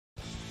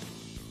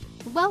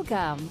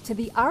Welcome to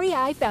the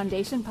REI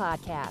Foundation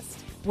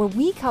Podcast, where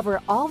we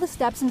cover all the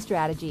steps and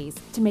strategies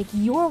to make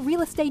your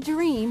real estate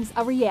dreams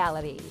a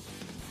reality.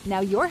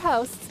 Now your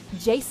hosts,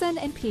 Jason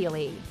and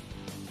Peely.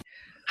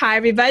 Hi,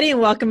 everybody, and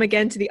welcome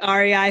again to the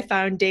REI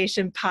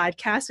Foundation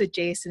Podcast with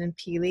Jason and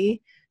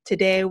Peely.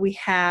 Today we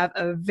have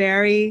a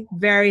very,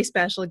 very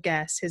special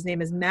guest. His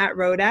name is Matt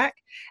Rodak,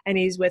 and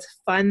he's with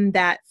Fund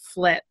That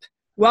Flip.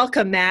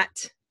 Welcome,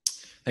 Matt.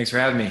 Thanks for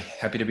having me.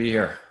 Happy to be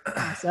here.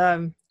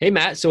 Awesome. Hey,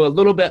 Matt. So a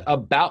little bit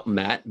about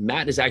Matt.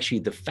 Matt is actually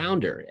the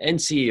founder and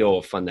CEO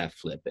of Fund That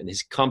Flip, and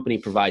his company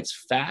provides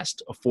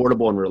fast,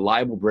 affordable, and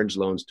reliable bridge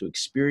loans to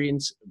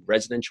experienced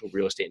residential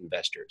real estate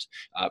investors.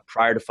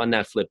 Prior to Fund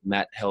That Flip,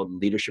 Matt held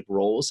leadership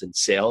roles in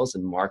sales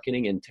and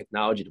marketing and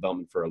technology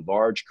development for a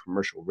large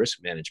commercial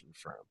risk management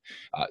firm.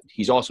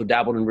 He's also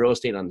dabbled in real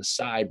estate on the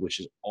side, which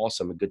is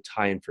awesome, a good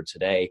tie-in for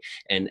today.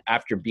 And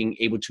after being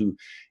able to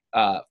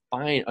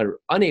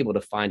unable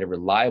to find a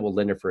reliable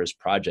lender for his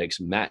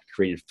projects, Matt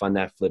created Fund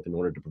That Flip in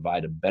order to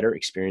provide a better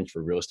experience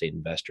for real estate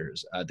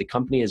investors. The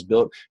company has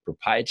built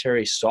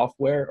proprietary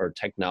software or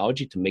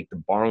technology to make the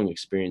borrowing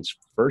experience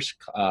first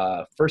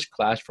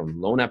class from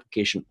loan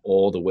application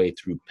all the way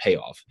through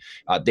payoff.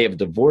 They have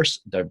a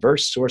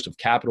diverse source of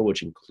capital,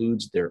 which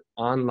includes their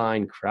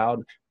online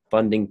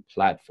crowdfunding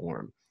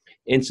platform,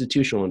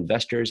 institutional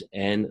investors,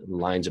 and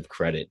lines of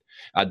credit.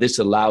 This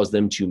allows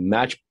them to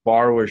match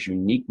borrowers'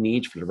 unique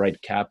needs for the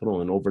right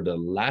capital. And over the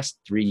last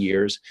 3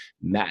 years,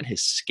 Matt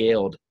has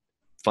scaled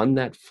Fund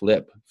That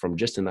Flip from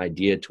just an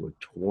idea to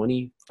a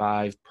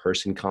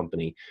 25-person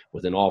company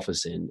with an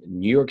office in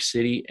New York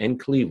City and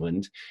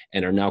Cleveland,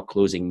 and are now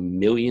closing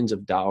millions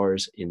of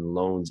dollars in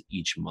loans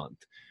each month.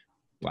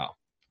 Wow.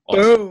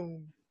 Awesome.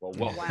 Boom.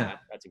 Well, wow.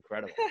 That's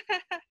incredible.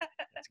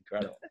 That's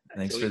incredible.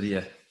 Thanks for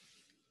the...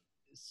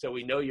 So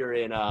we know you're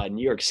in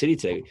New York City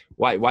today.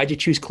 Why'd you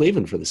choose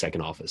Cleveland for the second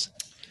office?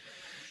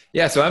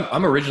 Yeah, so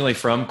I'm originally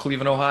from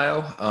Cleveland,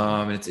 Ohio.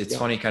 It's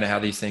funny kind of how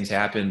these things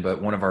happen,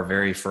 but one of our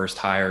very first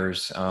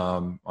hires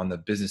on the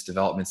business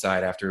development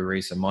side after we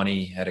raised some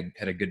money, had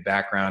a good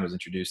background, was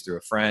introduced through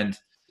a friend,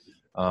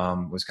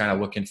 was kind of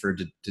looking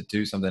to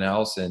do something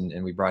else,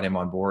 and we brought him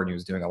on board. He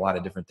was doing a lot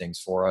of different things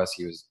for us.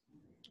 He was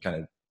kind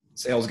of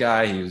sales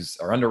guy. He was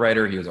our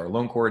underwriter. He was our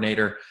loan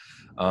coordinator.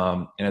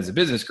 And as the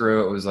business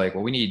grew, it was like,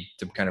 well, we need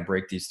to kind of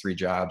break these 3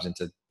 jobs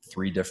into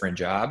 3 different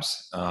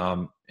jobs.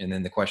 And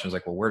then the question was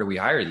like, well, where do we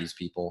hire these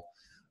people?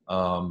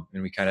 And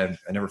we I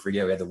never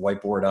forget, we had the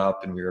whiteboard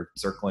up and we were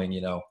circling,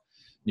 New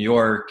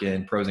York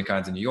and pros and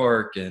cons of New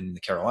York, and the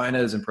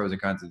Carolinas and pros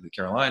and cons of the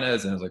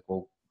Carolinas. And I was like,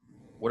 well,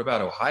 what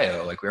about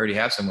Ohio? Like, we already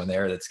have someone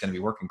there that's going to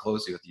be working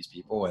closely with these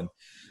people. And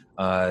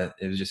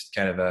it was just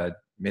kind of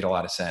made a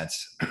lot of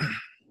sense.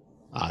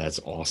 That's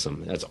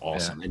awesome. That's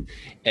awesome.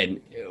 Yeah.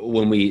 And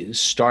when we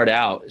start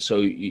out, so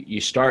you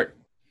start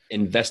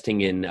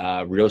investing in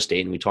real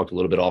estate, and we talked a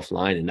little bit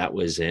offline, and that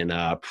was in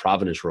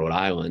Providence, Rhode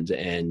Island.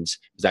 And is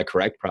that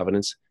correct?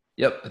 Providence?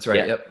 Yep, that's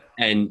right. Yeah. Yep.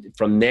 And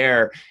from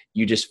there,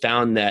 you just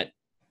found that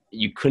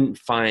you couldn't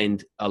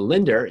find a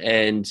lender,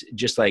 and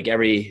just like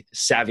every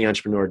savvy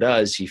entrepreneur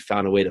does, you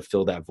found a way to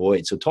fill that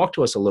void. So talk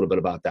to us a little bit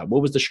about that.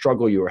 What was the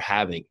struggle you were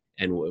having,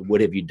 and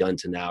what have you done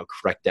to now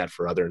correct that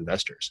for other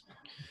investors?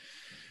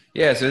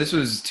 Yeah, so this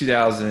was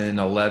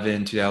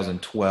 2011,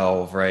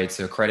 2012, right?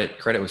 So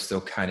credit was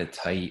still kind of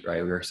tight,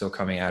 right? We were still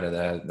coming out of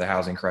the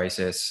housing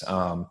crisis,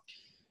 and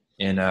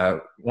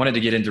wanted to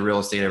get into real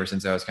estate ever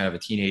since I was kind of a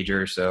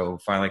teenager. So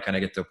finally kind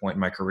of get to a point in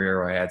my career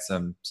where I had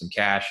some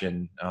cash,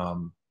 and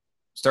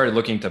started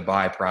looking to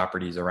buy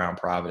properties around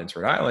Providence,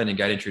 Rhode Island, and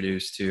got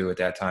introduced to, at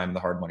that time,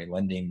 the hard money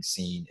lending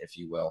scene, if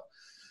you will.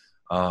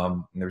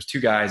 And there was 2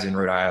 guys in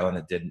Rhode Island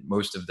that did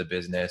most of the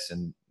business,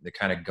 and the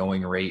kind of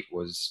going rate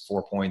was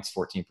 4 points,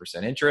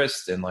 14%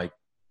 interest. And like,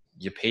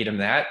 you paid them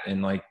that,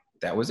 and like,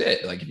 that was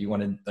it. Like, if you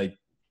wanted like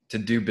to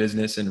do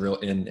business in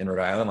Rhode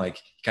Island, like,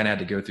 you kind of had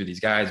to go through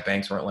these guys.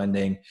 Banks weren't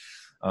lending,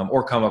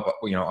 or come up,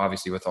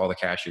 obviously with all the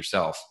cash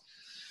yourself.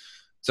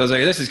 So I was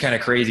like, this is kind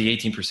of crazy,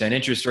 18%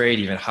 interest rate,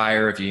 even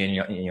higher if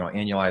you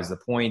annualize the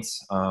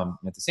points.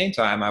 At the same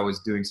time, I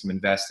was doing some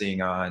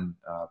investing on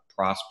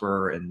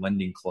Prosper and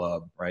Lending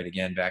Club, right?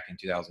 Again, back in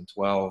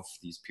 2012,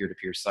 these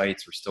peer-to-peer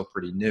sites were still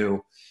pretty new.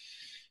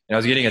 And I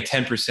was getting a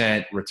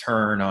 10%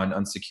 return on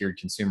unsecured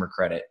consumer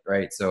credit,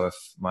 right? So if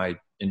my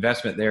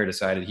investment there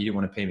decided he didn't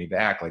want to pay me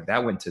back, like,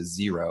 that went to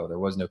 0. There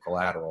was no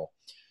collateral.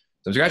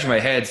 So I was scratching my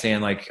head saying,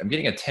 like, I'm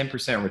getting a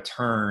 10%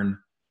 return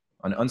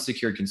on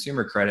unsecured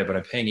consumer credit, but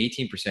I'm paying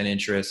 18%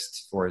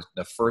 interest for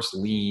the first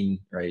lien,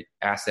 right,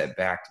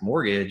 asset-backed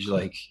mortgage.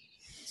 Like,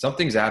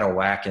 something's out of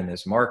whack in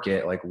this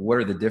market. Like, what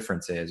are the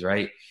differences,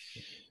 right?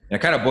 And I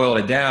kind of boiled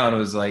it down. It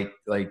was like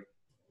the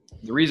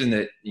reason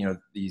that,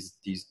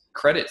 these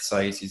credit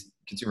sites, these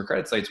consumer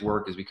credit sites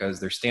work is because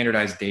there's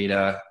standardized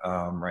data,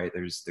 right?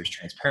 There's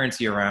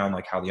transparency around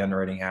like how the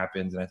underwriting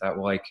happens. And I thought,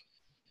 well, like,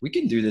 we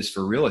can do this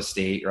for real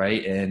estate,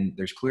 right? And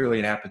there's clearly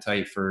an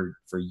appetite for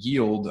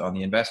yield on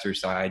the investor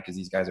side, because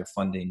these guys are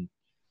funding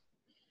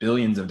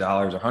billions of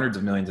dollars or hundreds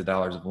of millions of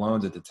dollars of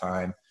loans at the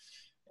time.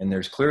 And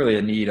there's clearly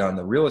a need on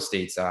the real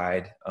estate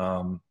side.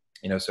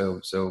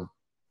 So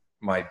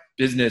my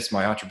business,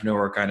 my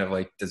entrepreneur kind of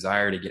like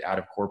desire to get out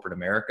of corporate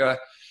America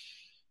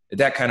at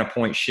that kind of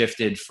point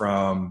shifted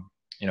from,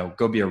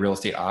 go be a real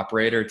estate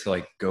operator to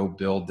like go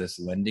build this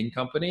lending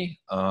company.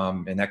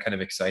 And that kind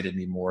of excited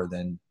me more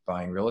than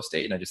buying real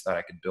estate. And I just thought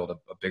I could build a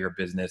bigger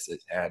business that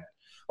had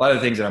a lot of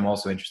the things that I'm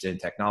also interested in: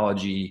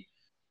 technology,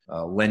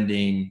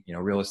 lending,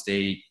 real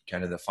estate,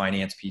 kind of the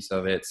finance piece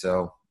of it.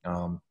 So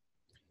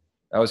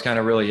that was kind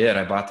of really it.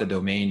 I bought the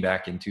domain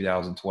back in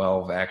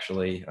 2012,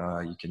 actually.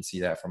 You can see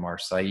that from our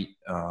site.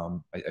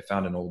 I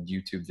found an old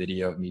YouTube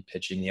video of me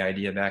pitching the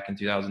idea back in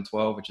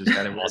 2012, which is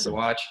kind of awesome to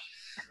watch.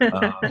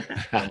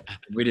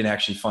 We didn't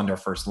actually fund our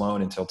first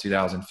loan until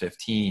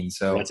 2015.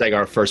 So that's like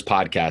our first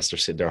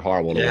podcast. They're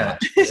horrible to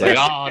watch. It's like,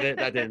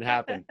 that didn't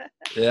happen.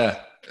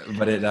 Yeah,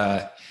 but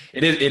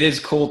it is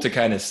cool to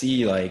kind of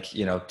see, like,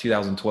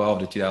 2012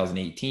 to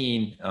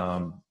 2018,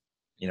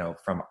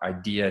 from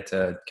idea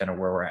to kind of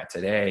where we're at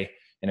today,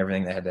 and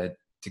everything that had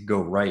to go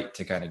right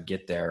to kind of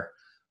get there.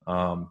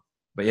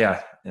 But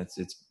yeah, it's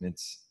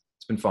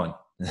been fun.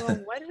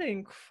 Well, what an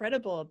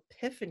incredible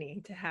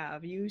epiphany to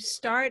have. You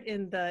start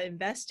in the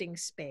investing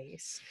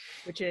space,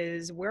 which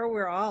is where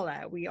we're all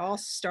at. We all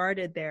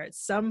started there at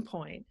some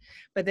point,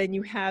 but then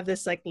you have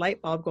this like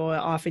light bulb going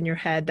off in your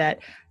head that,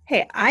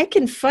 hey, I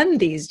can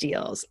fund these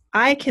deals.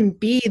 I can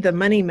be the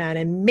money man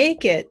and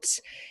make it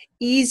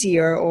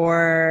easier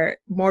or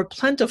more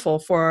plentiful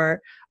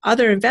for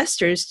other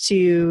investors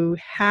to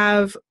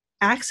have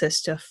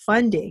access to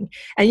funding.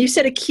 And you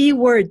said a key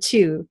word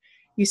too.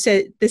 You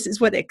said, this is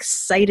what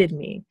excited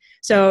me.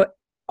 So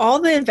all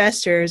the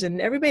investors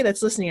and everybody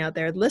that's listening out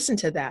there, listen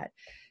to that.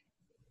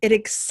 It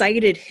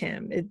excited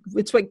him.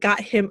 It's what got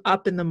him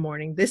up in the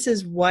morning. This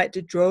is what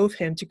drove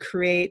him to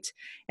create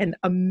an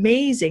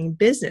amazing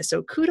business.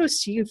 So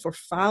kudos to you for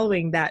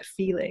following that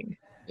feeling.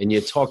 And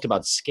you talked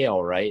about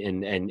scale, right?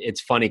 And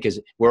it's funny because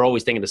we're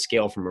always thinking of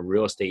scale from a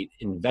real estate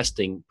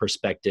investing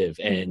perspective.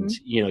 And,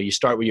 you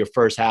start with your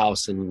first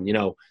house and,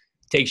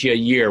 takes you a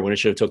year when it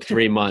should have took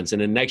 3 months.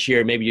 And then next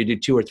year, maybe you do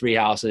 2 or 3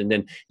 houses, and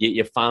then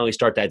you finally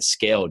start that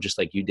scale just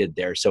like you did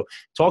there. So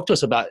talk to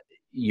us about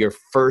your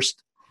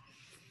first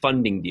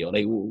funding deal.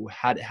 Like,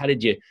 how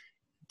did you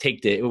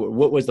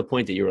what was the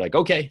point that you were like,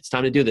 okay, it's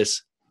time to do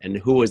this? And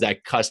who was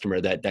that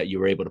customer that you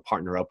were able to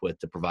partner up with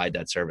to provide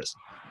that service?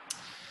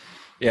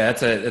 Yeah,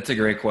 that's a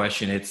great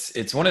question.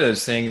 It's one of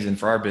those things, and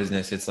for our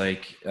business, it's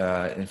like,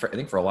 I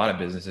think for a lot of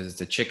businesses,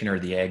 it's a chicken or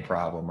the egg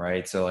problem,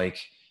 right? So like,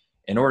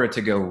 in order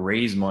to go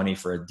raise money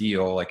for a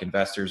deal, like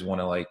investors want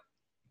to like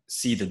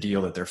see the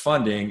deal that they're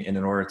funding, and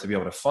in order to be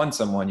able to fund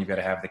someone, you've got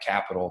to have the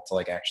capital to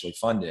like actually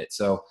fund it.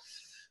 So,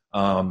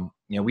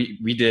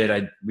 we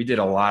did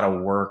a lot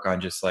of work on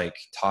just like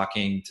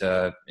talking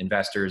to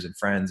investors and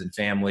friends and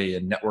family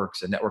and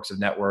networks of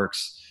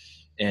networks.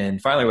 And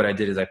finally, what I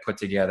did is I put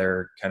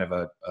together kind of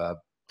a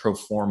pro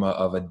forma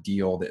of a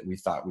deal that we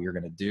thought we were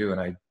going to do. And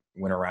I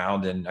went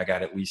around and I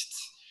got at least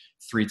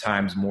 3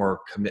 times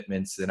more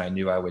commitments than I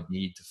knew I would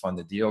need to fund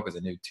the deal, because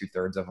I knew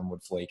 2/3 of them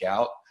would flake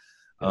out.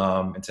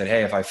 And said,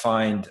 hey, if I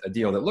find a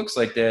deal that looks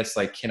like this,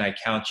 like, can I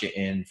count you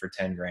in for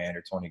 10 grand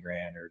or 20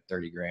 grand or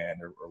 30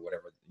 grand or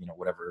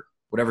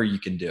whatever you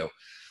can do.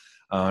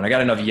 And I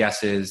got enough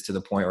yeses to the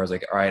point where I was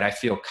like, all right, I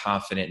feel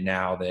confident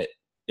now that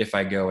if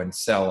I go and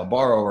sell a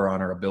borrower on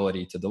our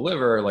ability to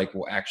deliver, like,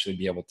 we'll actually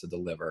be able to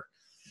deliver.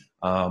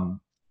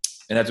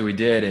 And that's what we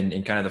did.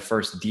 And kind of the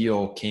first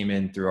deal came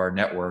in through our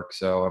network.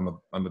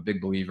 So I'm a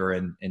big believer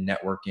in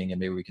networking, and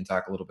maybe we can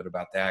talk a little bit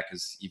about that,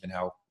 because even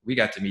how we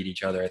got to meet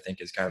each other, I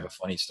think, is kind of a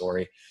funny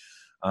story.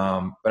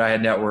 But I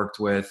had networked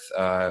with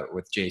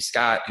Jay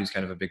Scott, who's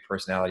kind of a big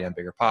personality on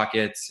Bigger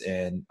Pockets,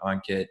 and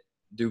Ankit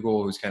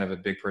Dougal, who's kind of a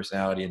big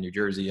personality in New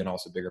Jersey and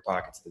also Bigger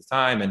Pockets at this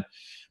time. And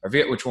I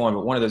forget which one,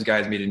 but one of those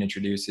guys made an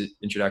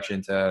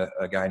introduction to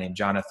a guy named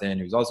Jonathan,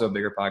 who's also a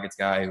Bigger Pockets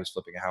guy, who was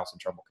flipping a house in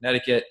Trumbull,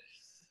 Connecticut.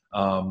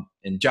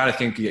 And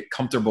Jonathan could get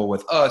comfortable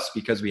with us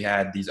because we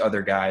had these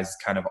other guys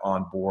kind of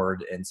on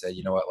board and say,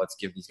 you know what, let's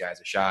give these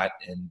guys a shot.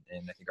 And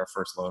I think our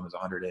first loan was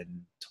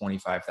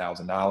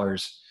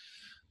 $125,000.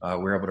 We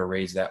were able to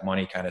raise that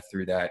money kind of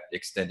through that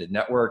extended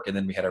network. And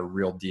then we had a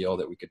real deal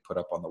that we could put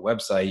up on the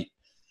website.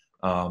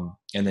 And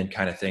then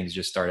kind of things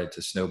just started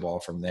to snowball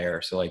from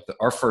there. So like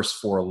our first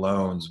 4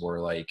 loans were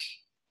like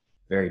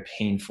very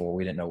painful.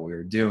 We didn't know what we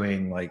were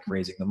doing. Like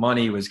raising the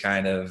money was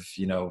kind of,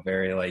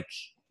 very like,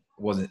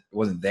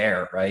 wasn't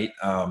there. Right.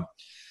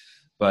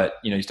 But,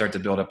 you start to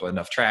build up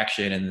enough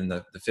traction, and then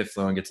the 5th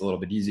loan gets a little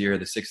bit easier.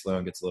 The 6th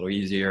loan gets a little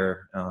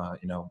easier.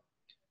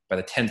 By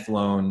the 10th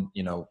loan,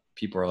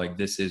 people are like,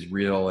 this is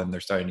real, and they're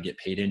starting to get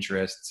paid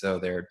interest. So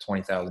their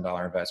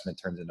 $20,000 investment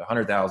turns into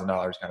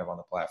 $100,000 kind of on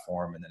the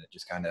platform. And then it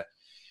just kind of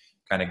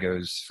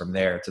goes from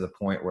there to the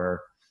point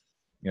where,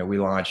 we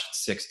launched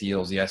 6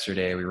 deals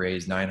yesterday. We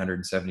raised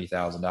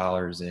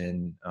 $970,000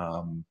 in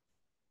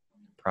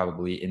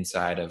probably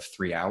inside of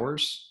 3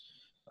 hours.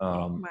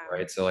 Wow.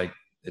 Right. So like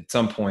at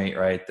some point,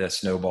 right, the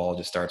snowball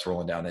just starts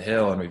rolling down the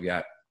hill, and we've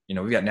got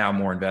now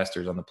more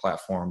investors on the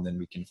platform than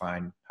we can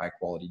find high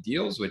quality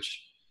deals,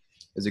 which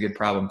is a good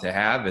problem to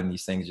have. And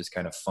these things just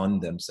kind of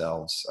fund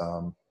themselves,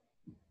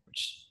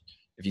 which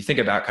if you think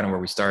about kind of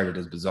where we started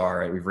is bizarre,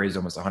 right? We've raised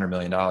almost $100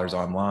 million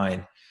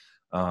online,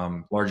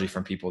 largely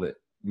from people that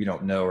we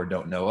don't know or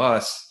don't know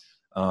us.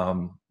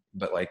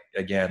 But like,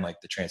 again,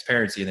 like the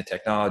transparency and the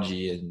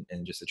technology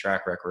and just the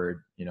track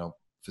record,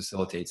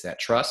 facilitates that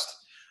trust,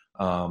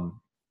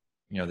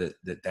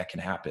 that can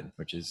happen,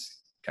 which is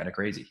kind of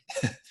crazy.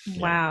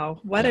 Wow.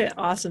 What an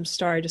awesome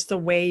story. Just the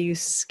way you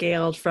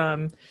scaled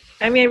from,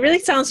 it really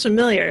sounds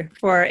familiar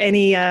for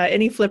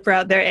any flipper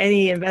out there,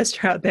 any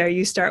investor out there.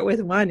 You start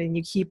with one and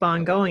you keep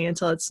on going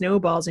until it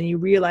snowballs and you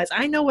realize,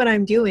 I know what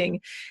I'm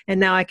doing and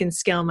now I can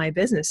scale my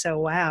business. So,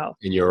 wow.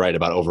 And you're right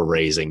about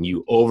over-raising.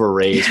 You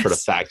over-raise for the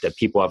fact that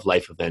people have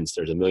life events.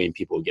 There's a million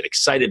people who get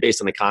excited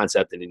based on the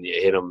concept and then you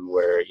hit them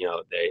where,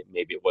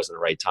 maybe it wasn't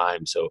the right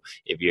time. So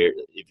if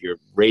you're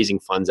raising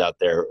funds out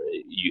there,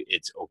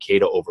 it's okay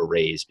to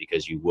over-raise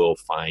because you will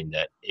find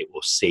that it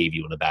will save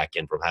you in the back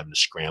end from having to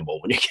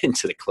scramble when you get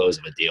into the close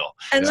of a deal.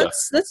 And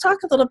let's talk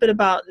a little bit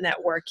about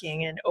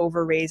networking and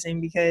over-raising,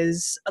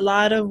 because a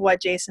lot of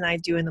what Jason and I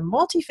do in the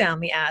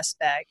multifamily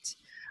aspect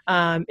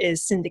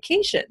is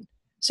syndication.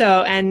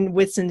 So, and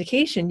with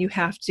syndication, you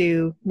have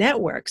to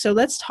network. So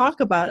let's talk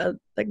about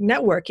like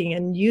networking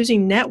and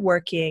using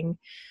networking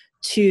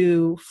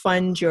to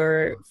fund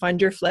your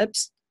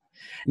flips.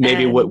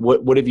 Maybe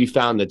what have you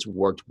found that's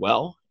worked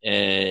well?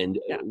 And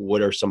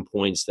what are some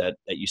points that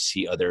you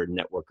see other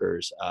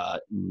networkers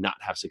not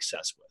have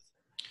success with?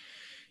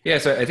 Yeah,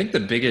 so I think the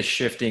biggest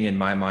shifting in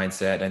my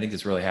mindset, I think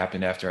this really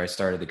happened after I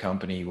started the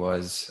company,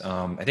 was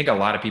I think a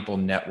lot of people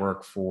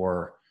network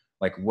for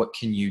like, what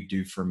can you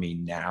do for me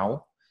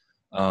now?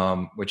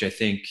 Which I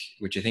think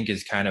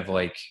is kind of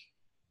like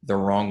the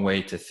wrong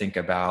way to think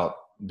about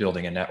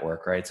building a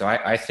network, right? So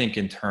I think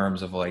in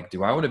terms of like,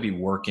 do I want to be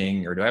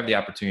working or do I have the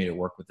opportunity to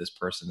work with this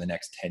person the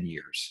next 10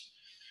 years?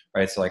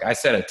 Right. So like I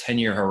set a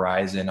 10-year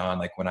horizon on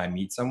like when I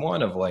meet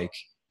someone of like,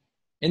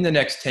 in the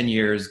next 10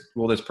 years,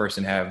 will this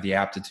person have the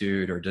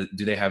aptitude or do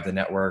they have the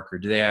network or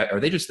are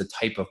they just the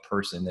type of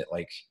person that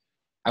like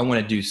I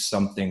want to do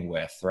something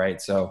with?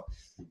 Right. So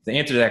the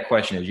answer to that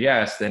question is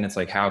yes. Then it's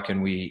like, how can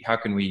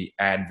we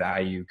add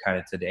value kind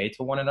of today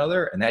to one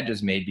another? And that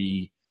just may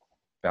be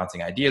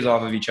bouncing ideas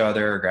off of each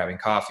other, grabbing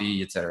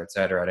coffee, et cetera, et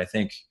cetera. And I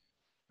think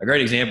a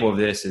great example of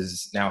this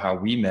is now how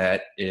we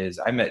met is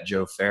I met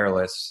Joe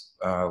Fairless,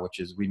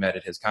 we met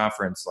at his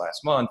conference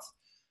last month.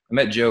 I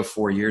met Joe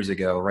 4 years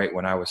ago, right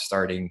when I was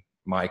starting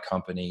my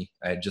company.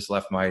 I had just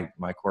left my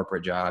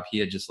corporate job. He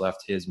had just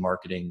left his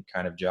marketing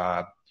kind of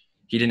job.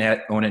 He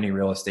didn't own any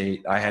real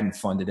estate. I hadn't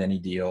funded any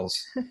deals.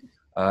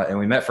 And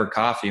we met for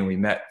coffee, and we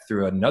met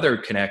through another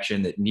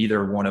connection that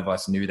neither one of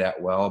us knew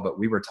that well, but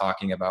we were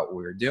talking about what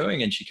we were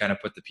doing, and she kind of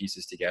put the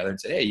pieces together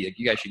and said, hey,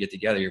 you guys should get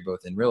together. You're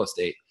both in real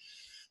estate.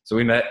 So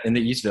we met in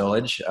the East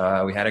Village.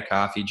 We had a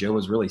coffee. Joe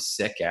was really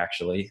sick,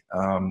 actually.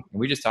 And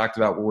we just talked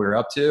about what we were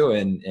up to.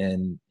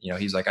 And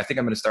he's like, I think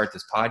I'm going to start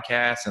this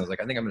podcast. And I was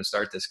like, I think I'm going to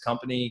start this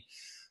company.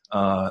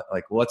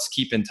 Like, let's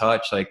keep in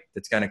touch. Like,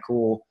 that's kind of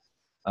cool.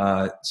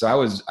 So I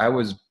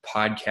was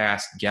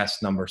podcast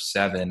guest number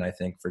 7, I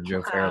think, for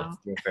Joe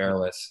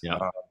Fairless. Yeah.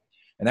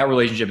 And that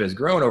relationship has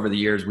grown over the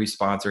years. We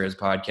sponsor his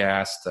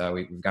podcast.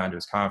 We've gone to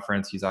his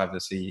conference. He's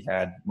obviously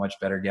had much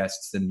better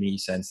guests than me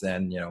since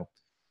then,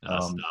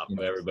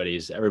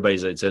 Everybody's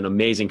it's an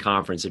amazing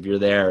conference. If you're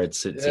there,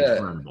 it's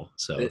incredible.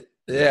 So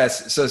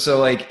yes. So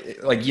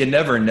like you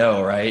never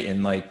know. Right.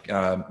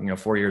 And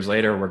 4 years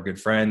later, we're good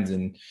friends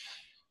and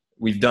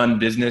we've done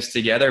business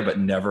together, but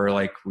never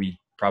like we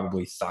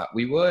probably thought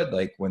we would,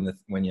 like when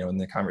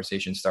the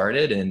conversation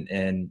started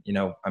and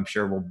I'm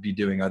sure we'll be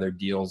doing other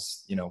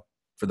deals,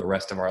 for the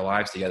rest of our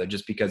lives together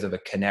just because of a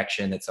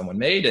connection that someone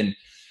made. And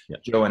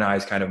Joe and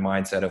I's kind of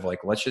mindset of like,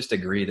 let's just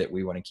agree that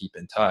we want to keep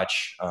in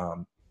touch.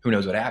 Who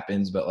knows what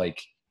happens, but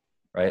like,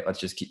 right. Let's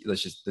just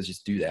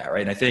do that. Right.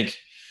 And I think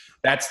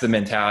that's the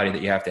mentality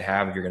that you have to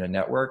have if you're going to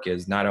network,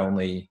 is not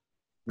only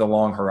the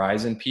long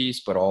horizon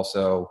piece, but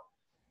also,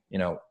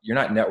 you're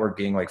not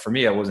networking. Like for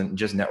me, I wasn't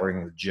just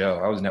networking with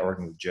Joe. I was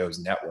networking with Joe's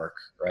network.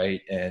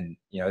 Right. And,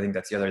 I think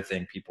that's the other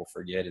thing people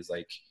forget is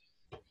like,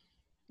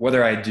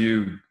 whether I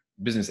do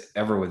business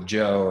ever with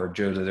Joe or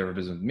Joe does ever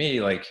business with me,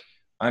 like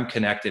I'm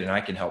connected and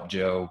I can help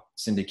Joe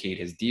syndicate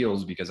his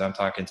deals because I'm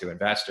talking to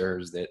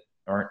investors that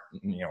aren't,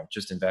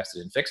 just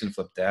invested in fix and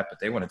flip debt, but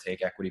they want to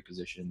take equity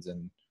positions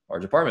in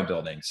large apartment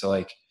buildings. So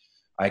like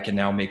I can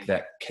now make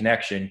that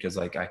connection because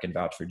like I can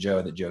vouch for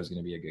Joe that Joe's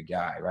going to be a good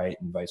guy, right?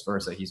 And vice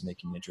versa. He's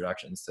making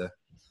introductions to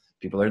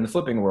people that are in the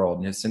flipping world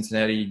and his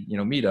Cincinnati,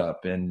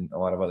 meetup and a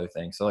lot of other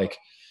things. So like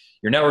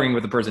you're networking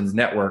with the person's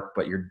network,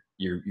 but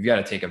you've got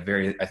to take a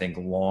very, I think,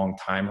 long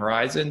time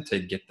horizon to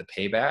get the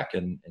payback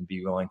and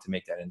be willing to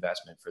make that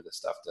investment for this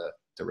stuff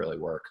to really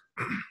work.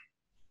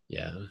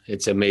 Yeah,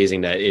 it's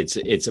amazing that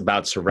it's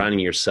about surrounding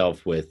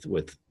yourself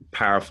with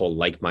powerful,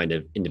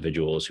 like-minded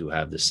individuals who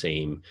have the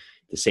same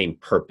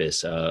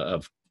purpose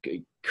of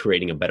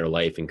creating a better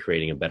life and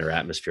creating a better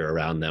atmosphere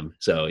around them.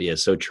 So yeah,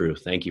 so true.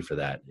 Thank you for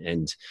that.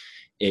 And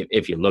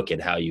if you look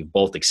at how you've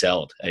both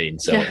excelled. I mean,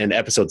 so in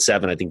episode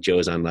 7, I think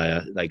Joe's on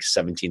like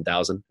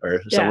 17,000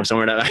 or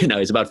somewhere. I know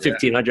he's about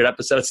 1,500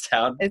 episodes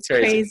down. It's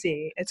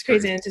crazy. It's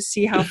crazy. And to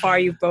see how far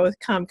you've both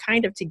come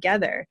kind of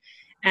together.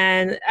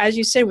 And as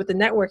you said, with the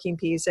networking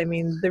piece, I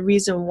mean, the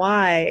reason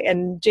why,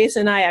 and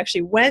Jason and I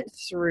actually went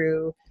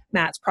through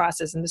Matt's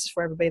process, and this is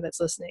for everybody that's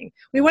listening.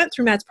 We went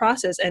through Matt's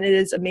process, and it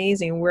is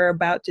amazing. We're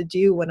about to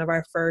do one of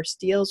our first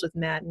deals with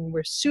Matt, and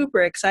we're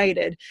super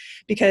excited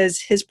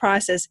because his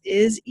process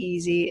is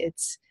easy.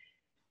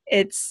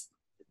 It's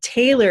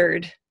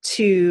tailored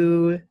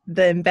to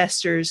the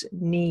investor's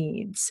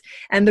needs.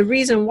 And the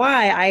reason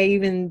why I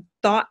even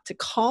thought to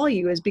call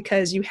you is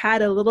because you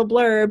had a little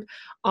blurb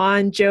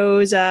on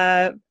Joe's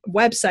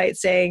website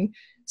saying,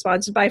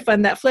 sponsored by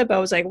Fund That Flip. I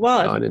was like,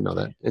 well, I didn't know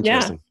that.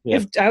 Interesting. Yeah.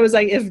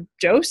 If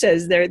Joe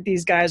says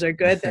these guys are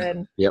good,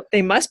 then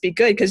they must be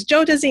good, because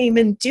Joe doesn't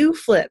even do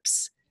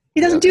flips. He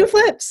doesn't do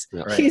flips.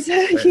 Right.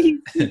 He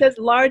does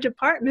large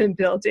apartment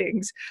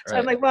buildings. So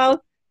I'm like,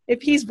 well,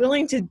 if he's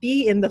willing to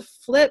be in the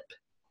flip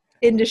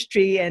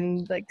industry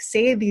and like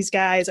say these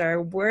guys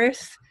are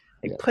worth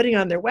putting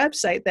on their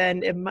website,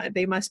 then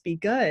they must be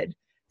good.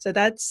 So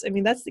that's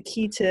the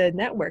key to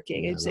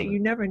networking, is that you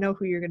never know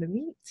who you're going to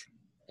meet.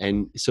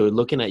 And so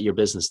looking at your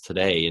business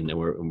today, and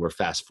we're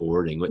fast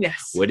forwarding,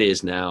 what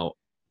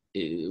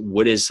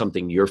is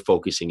something you're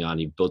focusing on?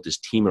 You've built this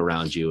team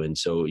around you. And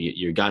so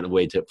you're gotten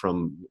away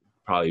from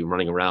probably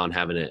running around,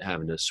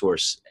 having to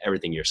source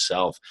everything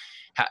yourself.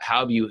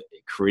 How have you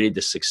created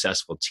this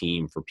successful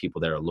team for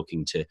people that are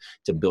looking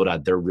to build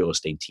out their real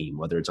estate team,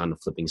 whether it's on the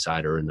flipping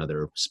side or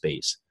another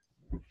space?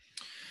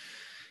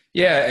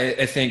 Yeah,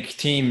 I think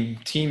team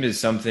is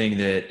something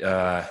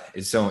that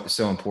is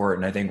so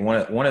important. I think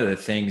one of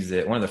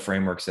the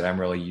frameworks that I'm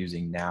really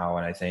using now,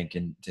 and I think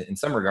in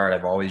some regard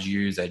I've always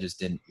used, I just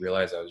didn't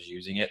realize I was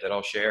using it, that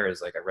I'll share,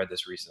 is like, I read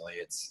this recently.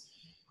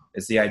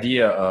 It's the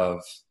idea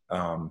of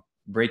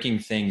breaking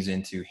things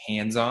into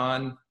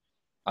hands-on,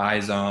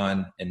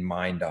 eyes-on, and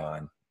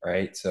mind-on,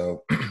 right?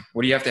 So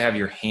what do you have to have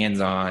your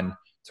hands on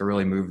to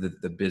really move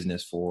the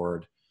business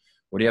forward?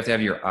 What do you have to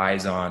have your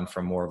eyes on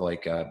from more of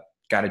like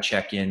got to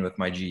check in with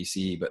my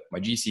GC, but my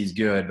GC is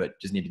good, but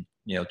just need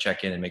to,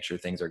 check in and make sure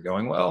things are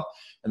going well.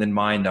 And then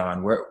mind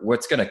on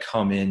what's going to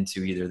come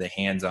into either the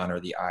hands on or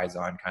the eyes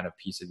on kind of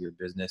piece of your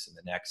business in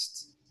the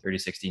next 30,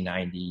 60,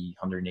 90,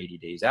 180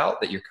 days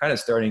out, that you're kind of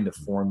starting to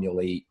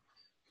formulate,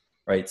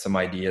 right, some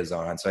ideas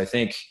on. So I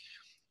think,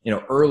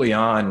 early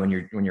on when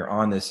you're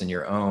on this in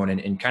your own,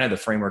 and kind of the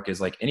framework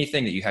is like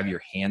anything that you have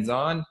your hands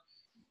on,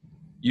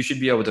 you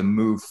should be able to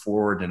move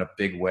forward in a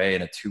big way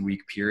in a 2-week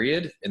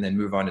period, and then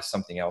move on to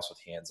something else with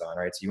hands-on,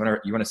 right? So you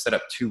want to set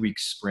up 2-week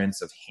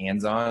sprints of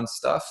hands-on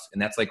stuff,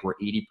 and that's like where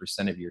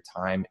 80% of your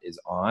time is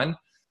on,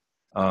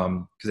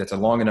 because that's a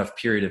long enough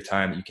period of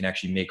time that you can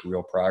actually make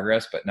real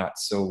progress, but not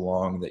so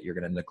long that you're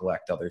going to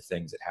neglect other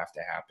things that have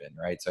to happen,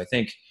 right? So I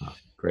think,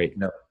 great.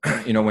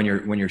 When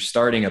you're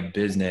starting a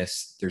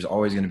business, there's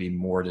always going to be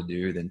more to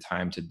do than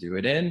time to do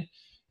it in,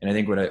 and I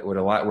think where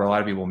a lot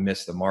of people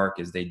miss the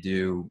mark is they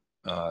do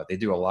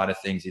a lot of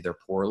things either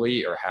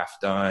poorly or half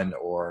done,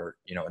 or,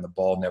 and the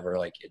ball never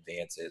like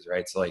advances,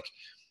 right? So like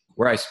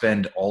where I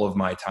spend all of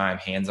my time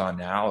hands-on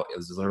now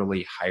is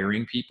literally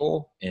hiring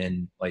people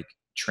and like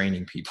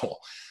training people,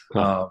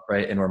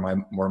 right? And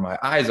where my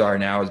eyes are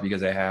now is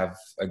because I have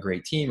a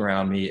great team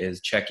around me,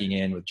 is checking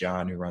in with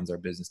John, who runs our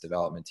business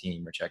development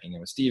team, or checking in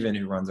with Steven,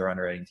 who runs our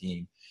underwriting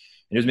team,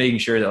 and just making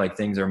sure that like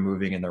things are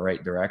moving in the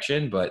right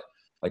direction. But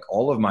like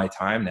all of my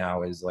time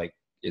now is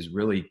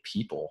really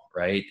people,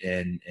 right?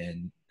 And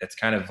that's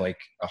kind of like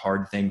a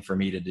hard thing for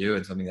me to do,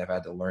 and something that I've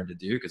had to learn to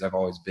do, because I've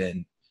always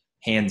been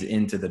hands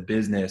into the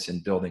business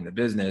and building the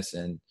business,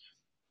 and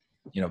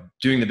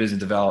doing the business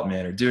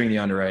development or doing the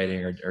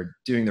underwriting or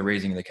doing the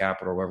raising of the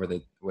capital,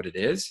 or what it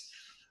is.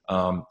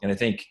 And I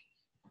think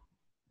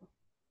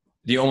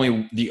the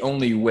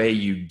only way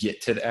you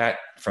get to that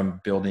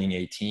from building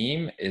a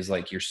team is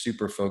like, you're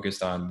super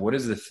focused on what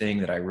is the thing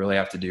that I really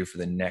have to do for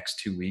the next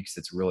 2 weeks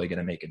that's really going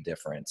to make a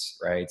difference,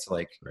 right? So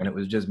like when it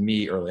was just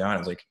me early on, I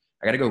was like,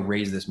 I got to go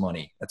raise this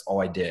money. That's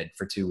all I did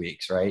for 2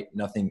 weeks, right?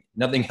 Nothing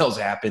else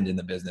happened in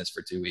the business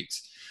for 2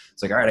 weeks.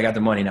 It's like, all right, I got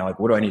the money now. Like,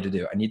 what do I need to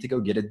do? I need to go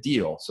get a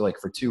deal. So like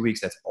for 2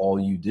 weeks, that's all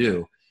you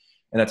do.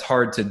 And that's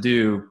hard to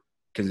do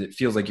because it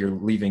feels like you're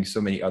leaving so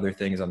many other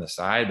things on the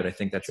side. But I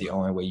think that's the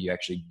only way you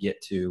actually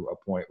get to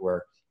a point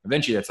where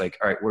eventually that's like,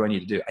 all right, what do I need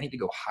to do? I need to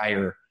go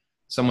hire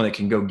someone that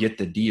can go get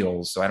the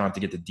deals, so I don't have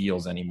to get the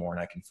deals anymore,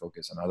 and I can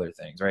focus on other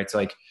things, right? So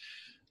like,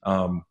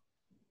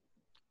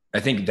 I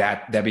think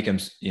that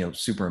becomes,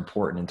 super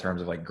important in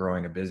terms of like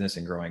growing a business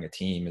and growing a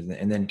team,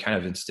 and then kind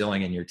of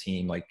instilling in your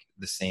team like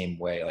the same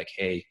way, like,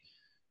 hey,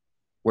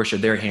 where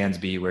should their hands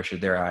be? Where should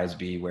their eyes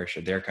be? Where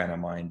should their kind of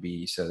mind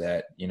be, so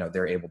that,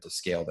 they're able to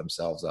scale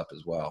themselves up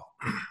as well.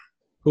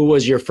 Who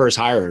was your first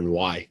hire and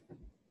why?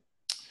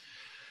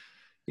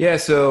 Yeah.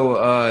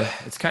 So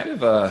it's kind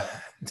of an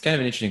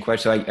interesting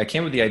question. I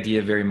came with the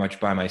idea very much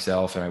by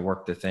myself, and I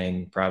worked the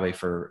thing probably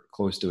for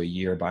close to a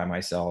year by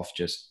myself,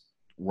 just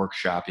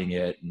workshopping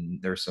it.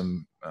 And there's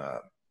some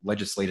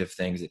legislative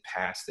things that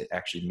passed that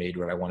actually made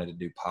what I wanted to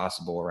do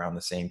possible around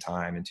the same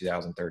time in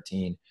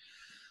 2013.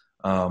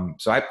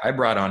 So I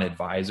brought on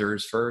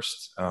advisors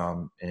first.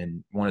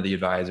 And one of the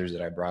advisors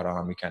that I brought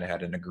on, we kind of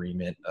had an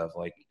agreement of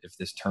like, if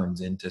this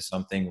turns into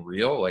something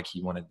real, like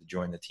he wanted to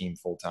join the team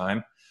full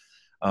time.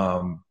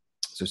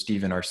 So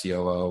Steven, our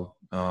COO,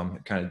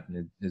 kind of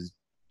is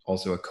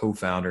also a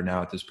co-founder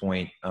now at this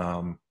point.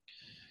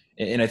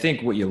 And I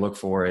think what you look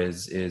for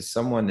is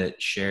someone that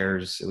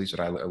shares, at least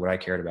what I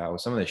cared about,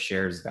 was someone that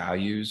shares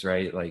values,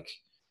 right? Like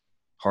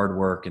hard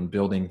work and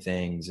building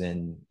things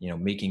and,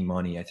 making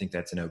money. I think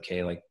that's an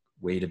okay, like,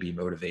 way to be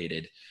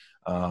motivated.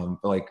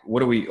 But like, what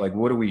do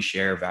we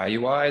share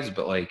value wise,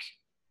 but like,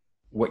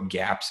 what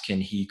gaps can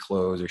he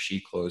close or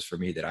she close for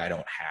me that I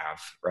don't have,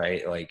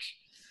 right? Like,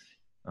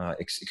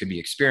 it could be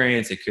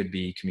experience, it could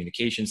be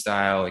communication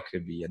style, it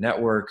could be a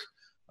network,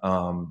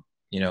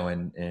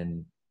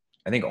 and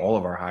I think all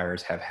of our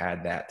hires have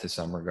had that to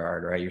some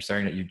regard, right? You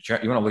want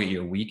to look at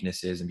your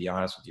weaknesses and be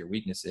honest with your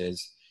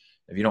weaknesses.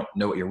 If you don't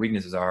know what your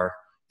weaknesses are,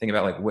 think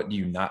about like, what do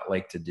you not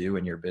like to do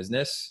in your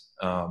business?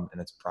 And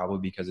it's probably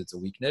because it's a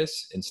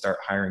weakness, and start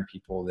hiring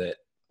people that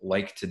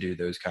like to do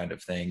those kind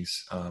of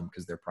things,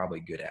 because they're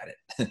probably good at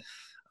it.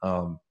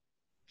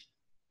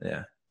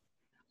 Yeah.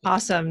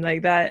 Awesome.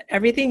 Like that,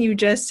 everything you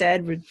just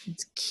said were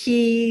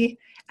key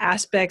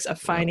aspects of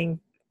finding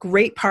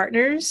great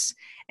partners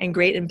and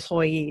great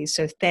employees.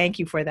 So thank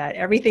you for that.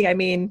 Everything, I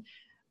mean,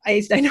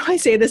 I know I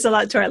say this a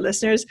lot to our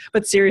listeners,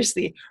 but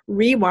seriously,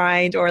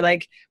 rewind or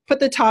like put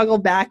the toggle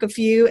back a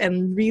few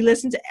and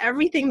re-listen to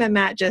everything that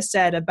Matt just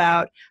said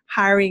about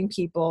hiring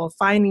people,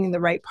 finding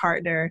the right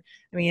partner.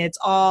 I mean, it's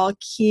all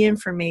key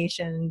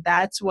information.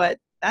 That's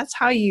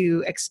how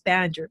you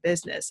expand your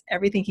business.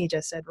 Everything he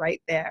just said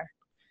right there.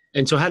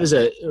 And so how does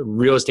a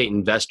real estate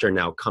investor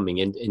now coming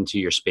into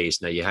your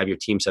space, now you have your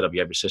team set up, you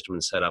have your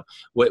system set up,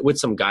 what's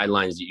some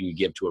guidelines that you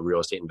give to a real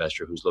estate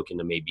investor who's looking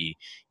to maybe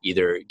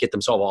either get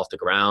themselves off the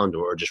ground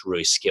or just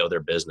really scale their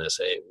business?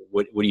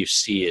 What do you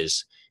see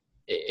as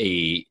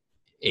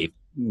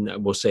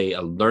we'll say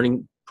a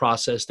learning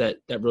process that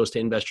real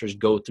estate investors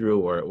go through,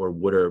 or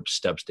what are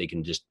steps they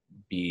can just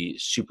be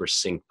super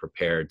synced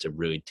prepared to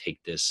really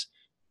take this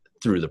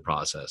through the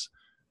process?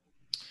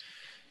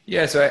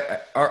 Yeah, so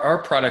our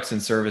products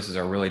and services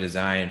are really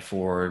designed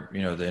for,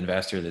 the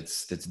investor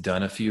that's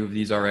done a few of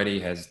these already,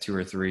 has 2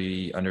 or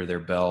 3 under their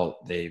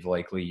belt. They've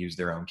likely used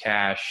their own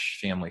cash,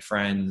 family,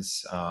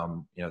 friends.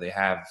 They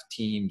have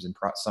teams and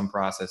some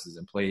processes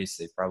in place.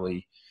 They've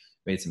probably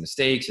made some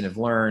mistakes and have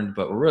learned,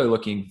 but we're really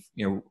looking,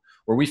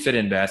 where we fit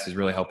in best is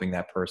really helping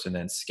that person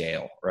then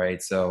scale,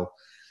 right? So,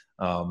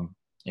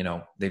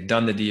 they've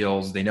done the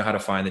deals, they know how to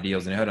find the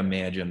deals, they know how to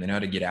manage them, they know how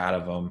to get out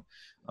of them.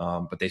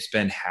 But they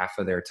spend half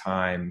of their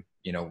time,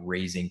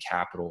 raising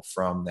capital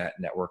from that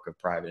network of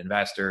private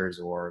investors,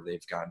 or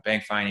they've gotten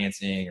bank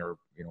financing, or,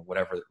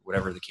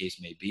 whatever the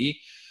case may be.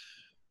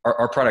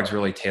 Our product's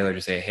really tailored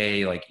to say,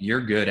 hey, like,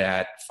 you're good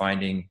at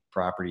finding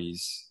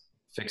properties,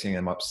 fixing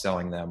them up,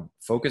 selling them.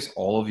 Focus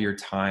all of your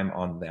time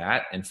on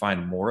that and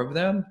find more of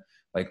them.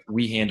 Like,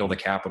 we handle the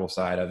capital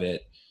side of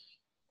it.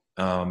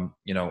 We're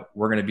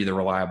going to be the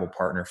reliable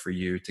partner for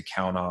you to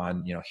count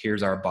on.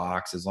 Here's our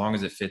box. As long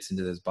as it fits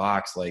into this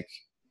box, like,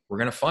 we're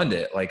going to fund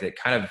it. Like, it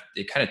kind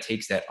of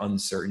takes that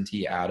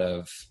uncertainty out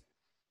of,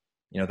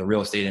 the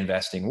real estate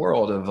investing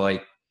world of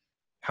like,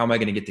 how am I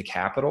going to get to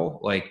capital?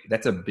 Like,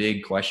 that's a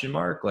big question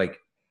mark. Like,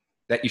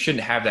 that you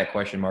shouldn't have that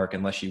question mark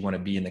unless you want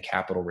to be in the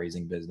capital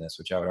raising business,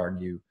 which I would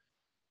argue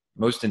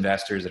most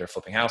investors that are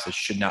flipping houses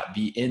should not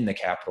be in the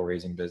capital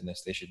raising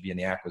business. They should be in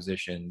the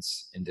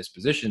acquisitions and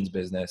dispositions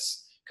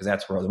business, because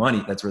that's where the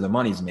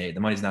money's made. The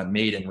money's not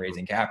made in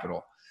raising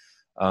capital.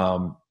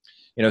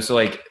 So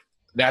like,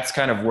 that's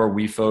kind of where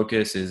we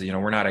focus is,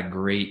 we're not a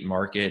great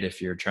market if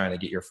you're trying to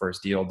get your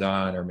first deal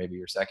done or maybe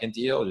your second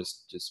deal,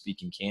 just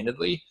speaking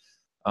candidly.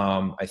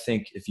 I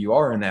think if you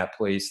are in that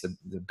place,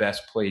 the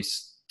best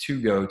place to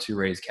go to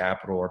raise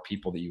capital are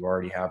people that you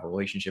already have a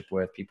relationship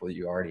with, people that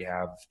you already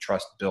have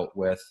trust built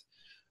with,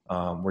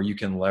 where you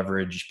can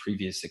leverage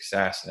previous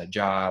success in a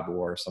job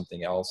or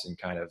something else and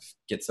kind of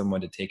get someone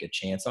to take a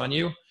chance on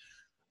you.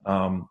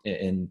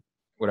 And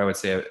what I would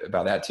say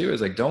about that too is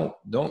like, don't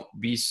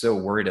be so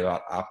worried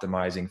about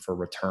optimizing for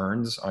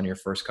returns on your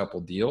first couple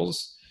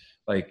deals.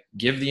 Like,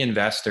 give the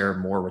investor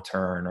more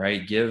return,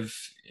 right? Give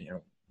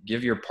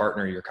your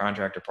partner, your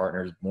contractor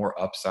partners,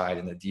 more upside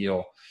in the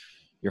deal.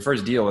 Your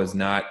first deal is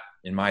not,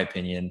 in my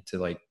opinion, to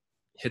like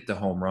hit the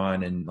home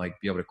run and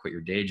like be able to quit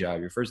your day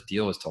job. Your first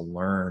deal is to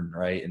learn,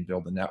 right? And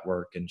build a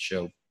network and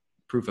show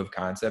proof of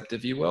concept,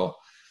 if you will.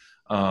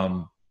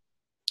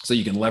 So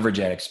you can leverage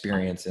that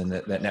experience and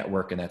that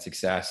network and that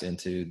success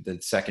into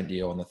the second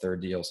deal and the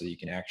third deal, so you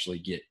can actually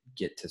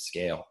get to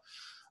scale.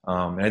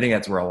 And I think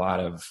that's where a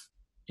lot of,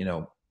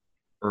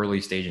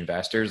 early stage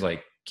investors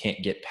like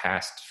can't get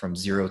past from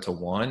 0 to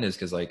 1, is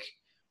because like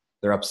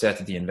they're upset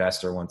that the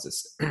investor wants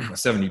it's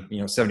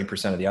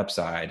 70% of the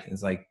upside.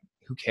 It's like,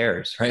 who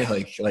cares, right?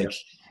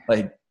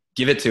 Like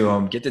give it to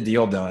them, get the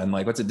deal done.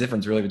 Like, what's the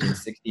difference really between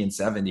 60 and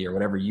 70 or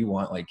whatever you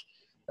want? Like,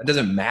 that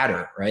doesn't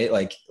matter, right?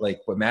 Like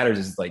what matters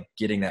is like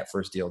getting that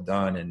first deal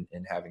done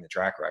and having the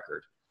track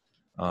record.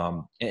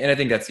 And I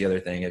think that's the other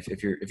thing.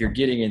 If you're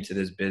getting into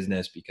this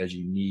business because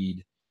you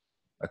need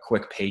a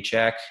quick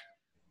paycheck,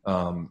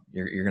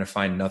 you're going to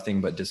find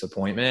nothing but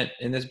disappointment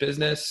in this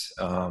business.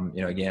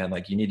 Again,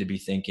 like you need to be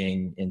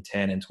thinking in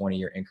 10 and 20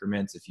 year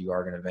increments if you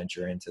are going to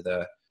venture into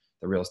the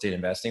real estate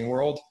investing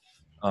world.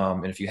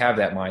 And if you have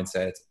that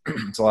mindset,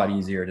 it's a lot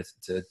easier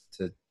to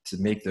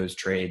make those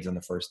trades on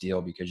the first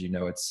deal because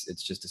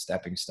it's just a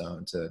stepping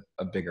stone to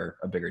a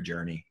bigger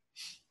journey.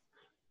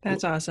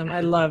 That's awesome.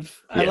 I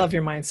love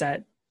your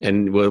mindset.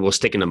 And we'll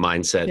stick in the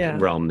mindset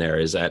realm there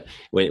is that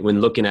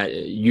when looking at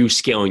you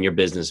scaling your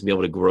business and be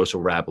able to grow so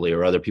rapidly,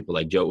 or other people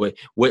like Joe,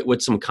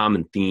 what's some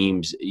common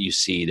themes you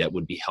see that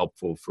would be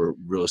helpful for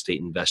real estate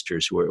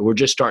investors who are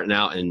just starting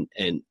out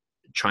and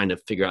trying to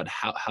figure out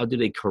how do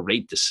they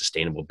create this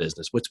sustainable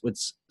business?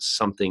 What's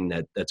something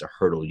that's a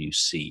hurdle you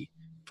see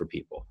for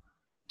people?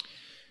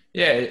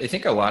 Yeah, I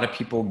think a lot of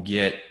people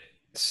get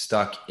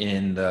stuck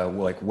in the,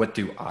 like, what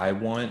do I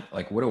want?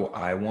 Like, what do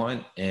I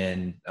want?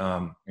 And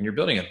when you're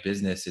building a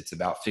business, it's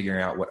about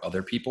figuring out what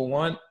other people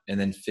want and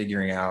then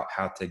figuring out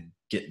how to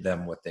get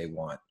them what they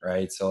want,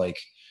 right? So like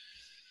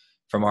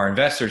from our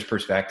investors'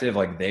 perspective,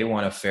 like they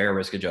want a fair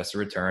risk adjusted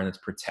return that's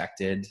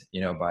protected,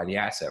 by the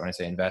asset. When I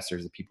say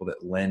investors, the people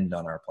that lend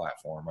on our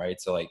platform, right?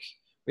 So like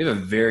we have a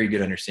very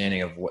good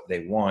understanding of what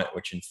they want,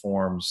 which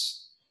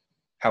informs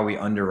how we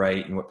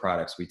underwrite and what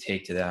products we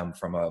take to them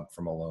from a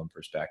loan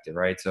perspective,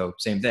 right? So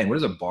same thing. What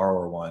does a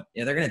borrower want?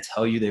 They're going to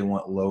tell you they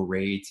want low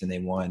rates and they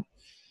want,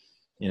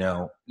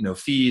 no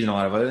fees and a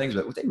lot of other things,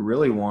 but what they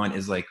really want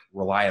is like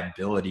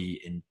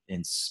reliability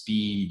and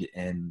speed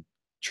and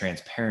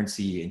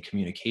transparency and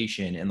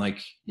communication. And like,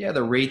 yeah,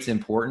 the rate's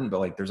important, but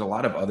like there's a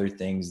lot of other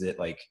things that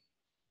like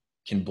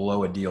can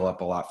blow a deal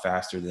up a lot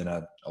faster than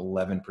a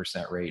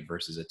 11% rate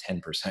versus a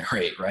 10%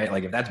 rate, right?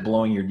 Like if that's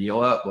blowing your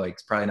deal up, like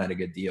it's probably not a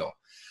good deal.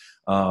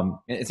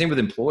 And same with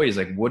employees,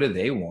 like what do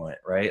they want,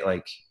 right?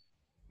 Like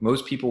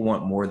most people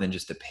want more than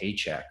just a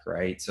paycheck,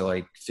 right? So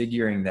like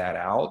figuring that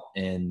out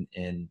and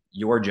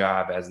your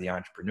job as the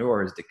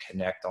entrepreneur is to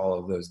connect all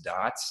of those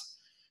dots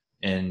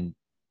and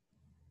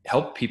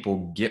help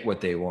people get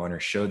what they want or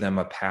show them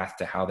a path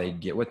to how they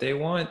get what they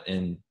want.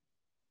 And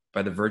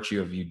by the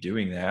virtue of you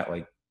doing that,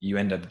 like you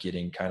end up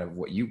getting kind of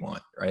what you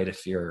want, right?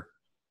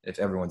 If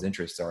everyone's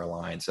interests are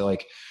aligned. So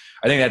like,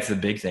 I think that's the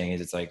big thing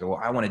is it's like, well,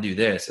 I want to do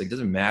this. Like, it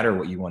doesn't matter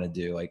what you want to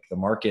do. Like the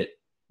market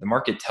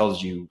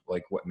tells you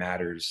like what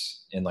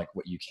matters and like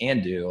what you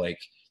can do. Like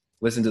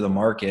listen to the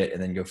market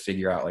and then go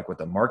figure out like what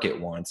the market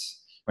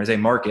wants. When I say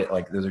market,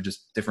 like those are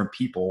just different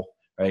people,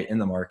 right, in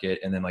the market,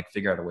 and then like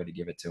figure out a way to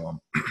give it to them.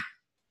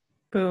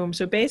 Boom.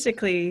 So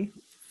basically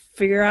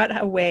figure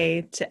out a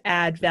way to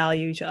add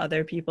value to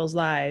other people's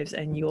lives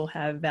and you'll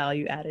have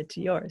value added to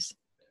yours.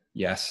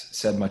 Yes.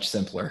 Said much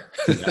simpler.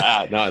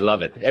 No, I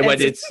love it.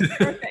 It's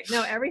perfect.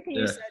 No, everything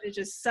you said is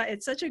just,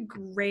 it's such a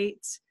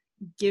great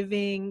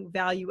giving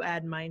value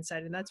add mindset.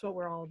 And that's what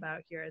we're all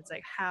about here. It's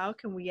like, how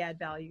can we add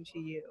value to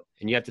you?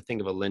 And you have to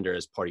think of a lender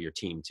as part of your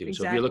team too. Exactly.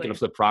 So if you're looking to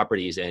flip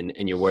properties and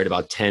you're worried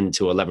about 10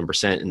 to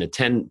 11% and the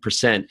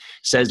 10%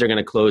 says they're going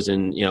to close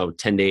in,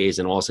 10 days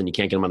and all of a sudden you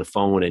can't get them on the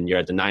phone and you're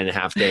at the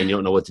 9.5 day and you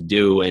don't know what to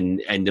do.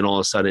 And then all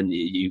of a sudden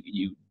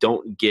you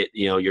don't get,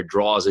 your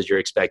draws as you're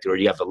expected, or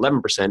you have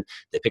 11%,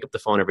 they pick up the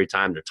phone every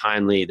time. They're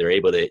timely. They're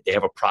able to, they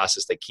have a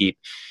process that keep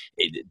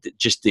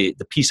just the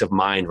peace of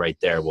mind right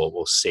there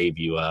will save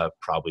you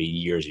probably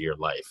years of your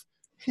life.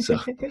 So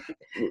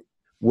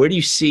where do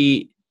you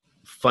see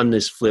fund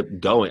that flip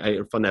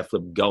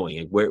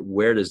going?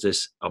 Where does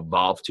this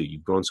evolve to?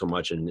 You've grown so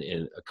much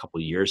in a couple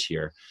of years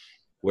here.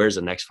 Where does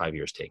the next 5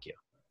 years take you?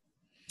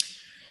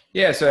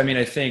 Yeah. So, I mean,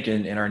 I think,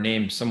 and our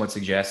name somewhat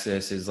suggests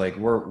this, is like,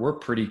 we're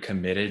pretty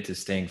committed to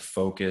staying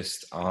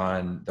focused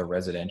on the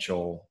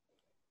residential,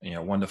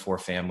 1 to 4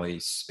 family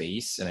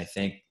space. And I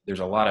think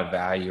there's a lot of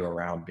value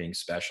around being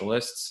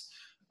specialists.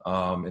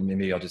 And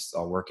maybe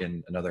I'll work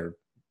in another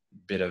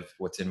bit of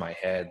what's in my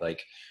head.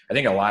 Like, I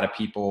think a lot of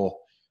people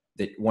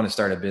that want to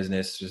start a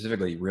business,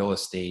 specifically real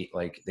estate,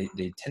 like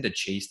they tend to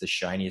chase the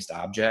shiniest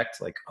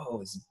object. Like, oh,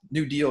 this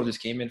new deal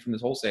just came in from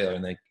this wholesaler,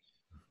 and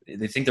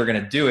they think they're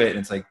going to do it. And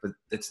it's like, but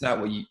it's not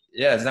what you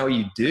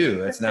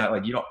do. It's not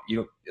like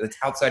it's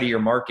outside of your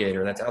market,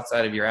 or that's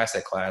outside of your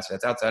asset class, or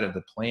that's outside of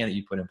the plan that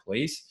you put in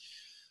place.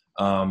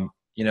 And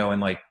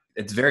like,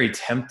 it's very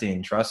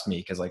tempting, trust me,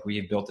 because like we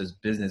have built this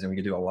business and we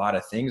can do a lot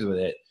of things with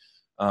it.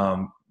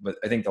 But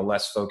I think the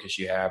less focus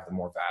you have, the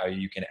more value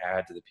you can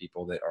add to the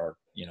people that are,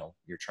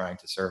 you're trying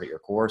to serve at your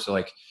core. So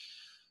like,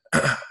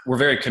 we're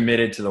very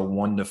committed to the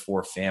 1 to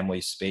 4 family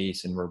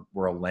space, and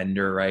we're a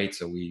lender, right?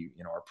 So we,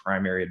 our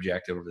primary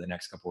objective over the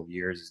next couple of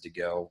years is to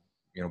go,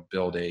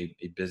 build a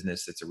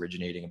business that's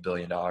originating $1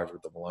 billion worth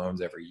of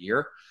loans every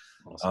year.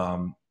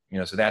 Awesome.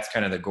 So that's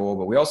kind of the goal,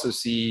 but we also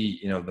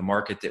see, the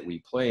market that we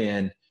play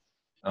in,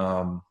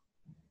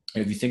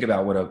 if you think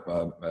about what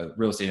a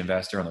real estate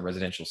investor on the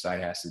residential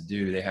side has to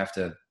do, they have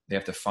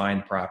to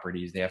find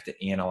properties, they have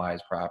to analyze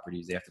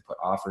properties, they have to put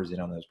offers in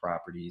on those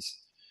properties.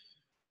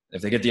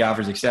 if they get the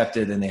offers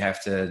accepted, then they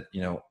have to,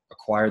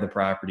 acquire the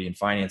property and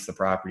finance the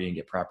property and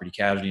get property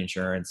casualty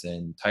insurance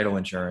and title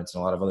insurance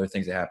and a lot of other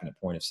things that happen at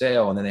point of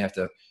sale. And then they have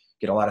to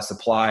get a lot of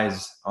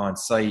supplies on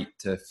site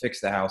to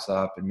fix the house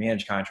up and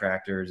manage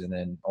contractors and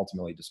then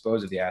ultimately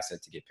dispose of the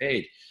asset to get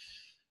paid.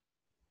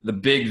 The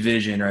big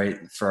vision, right,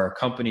 for our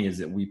company is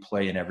that we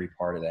play in every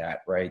part of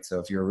that, right? So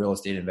if you're a real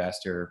estate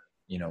investor,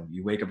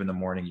 you wake up in the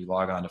morning, you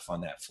log on to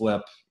fund that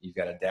flip. You've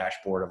got a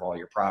dashboard of all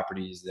your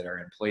properties that are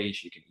in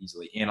place. You can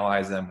easily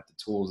analyze them with the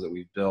tools that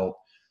we've built.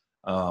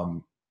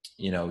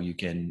 You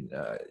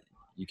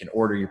can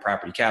order your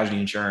property casualty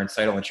insurance,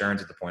 title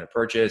insurance at the point of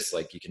purchase.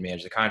 Like you can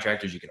manage the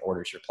contractors, you can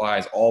order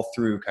supplies all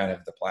through kind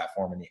of the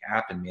platform and the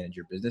app and manage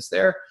your business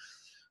there,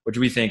 which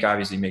we think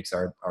obviously makes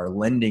our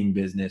lending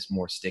business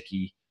more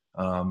sticky,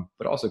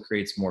 but also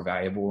creates more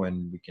valuable,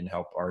 and we can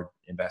help our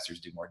investors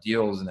do more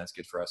deals, and that's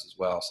good for us as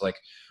well. So like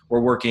we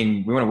want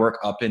to work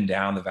up and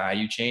down the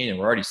value chain, and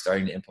we're already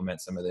starting to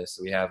implement some of this.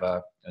 So we have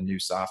a new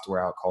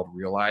software out called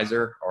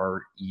Realizer,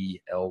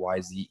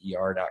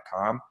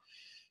 RELYZER.com.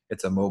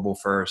 It's a mobile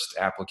first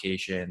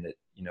application that,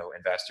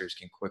 investors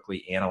can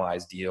quickly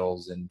analyze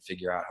deals and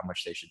figure out how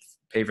much they should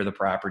pay for the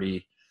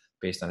property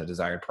based on a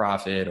desired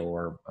profit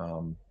or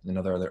a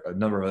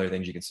number of other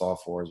things you can solve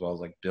for, as well as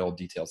like build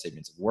detailed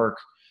statements of work.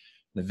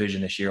 The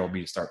vision this year will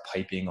be to start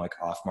piping like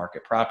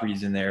off-market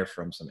properties in there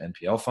from some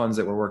NPL funds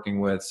that we're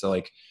working with. So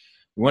like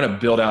we want to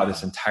build out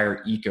this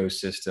entire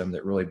ecosystem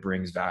that really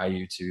brings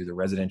value to the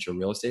residential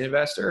real estate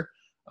investor,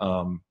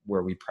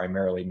 where we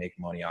primarily make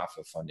money off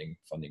of funding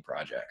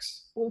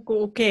projects.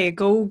 Okay,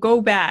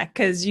 go back,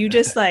 because you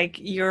just like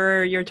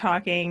you're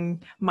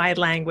talking my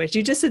language.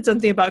 You just said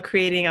something about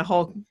creating a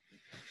whole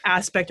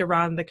aspect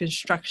around the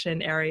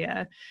construction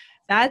area.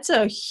 That's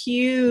a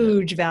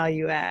huge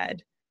value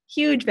add.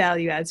 Huge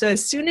value add. So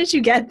as soon as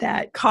you get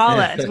that, call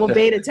us. We'll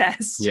beta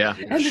test. Yeah,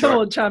 and then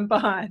we'll jump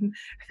on.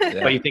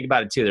 But you think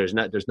about it too. There's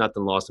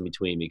nothing lost in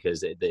between,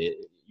 because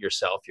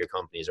yourself, your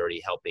company is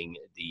already helping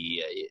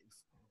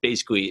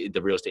basically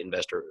the real estate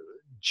investor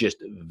just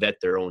vet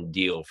their own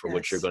deal for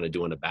what you're going to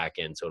do on the back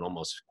end. So it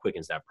almost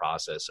quickens that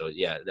process. So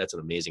yeah, that's an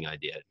amazing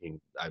idea. I mean,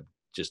 I'll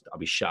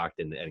be shocked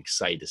and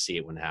excited to see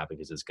it when it happens,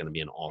 because it's going to be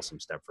an awesome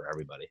step for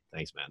everybody.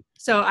 Thanks, man.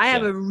 So I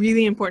have a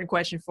really important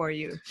question for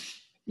you.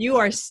 You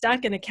are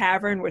stuck in a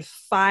cavern with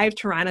 5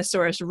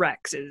 Tyrannosaurus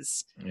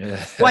Rexes.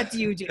 Yeah. What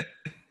do you do?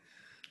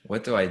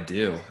 What do I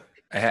do?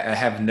 I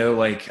have no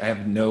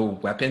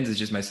weapons. It's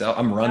just myself.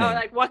 I'm running. Oh,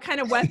 like what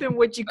kind of weapon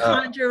would you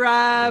conjure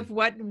up?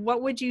 What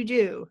would you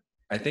do?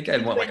 I think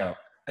I'd want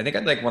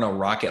want a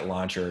rocket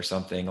launcher or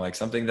something, like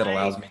something that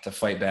allows me to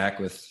fight back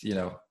with,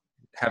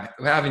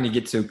 having to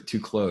get too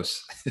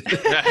close.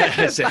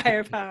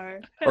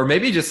 Firepower. Or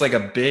maybe just like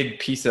a big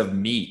piece of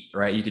meat,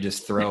 right? You could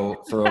just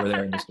throw over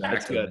there and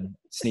distract them and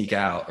sneak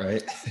out,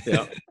 right?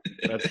 Yeah,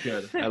 that's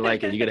good. I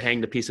like it. You got to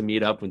hang the piece of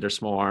meat up with their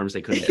small arms.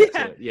 They couldn't get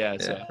to it. Yeah,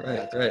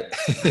 right.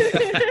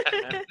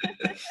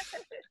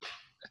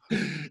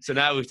 So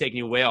now we've taken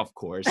you way off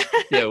course.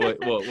 Yeah,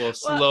 we'll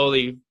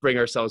slowly bring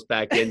ourselves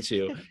back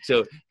into.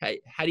 So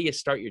how do you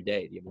start your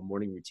day? Do you have a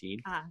morning routine?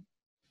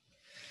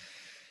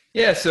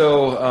 Yeah,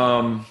 so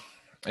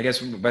I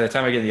guess by the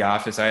time I get in the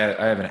office, I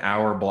have an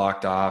hour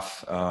blocked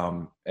off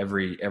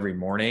every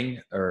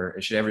morning, or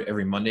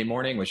every Monday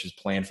morning, which is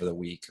planned for the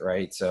week,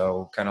 right?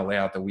 So kind of lay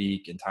out the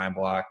week and time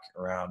block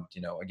around,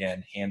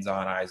 again, hands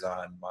on, eyes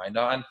on, mind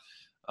on.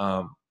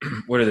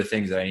 What are the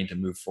things that I need to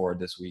move forward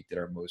this week that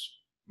are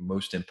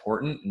most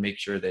important, and make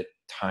sure that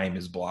time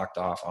is blocked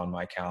off on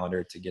my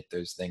calendar to get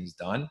those things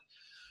done.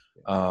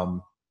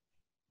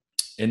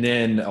 And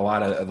then a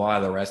lot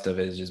of the rest of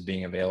it is just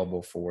being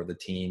available for the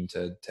team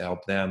to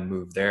help them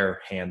move their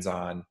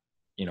hands-on,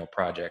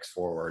 projects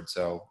forward.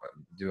 So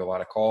do a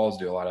lot of calls,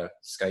 do a lot of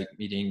Skype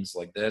meetings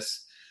like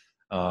this.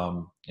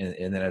 And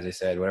then, as I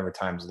said, whatever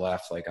time's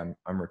left, like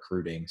I'm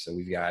recruiting. So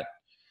we've got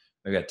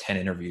 10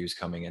 interviews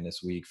coming in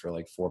this week for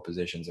like 4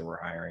 positions that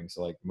we're hiring.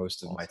 So like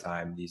most of my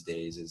time these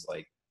days is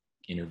like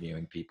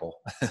interviewing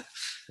people.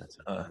 That's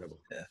incredible.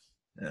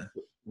 Yeah.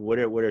 What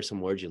are some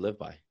words you live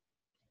by?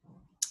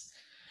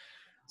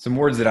 Some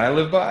words that I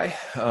live by,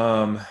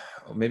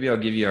 maybe I'll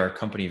give you our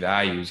company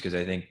values, because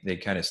I think they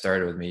kind of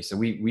started with me. So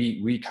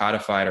we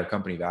codified our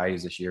company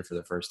values this year for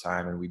the first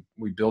time, and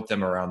we built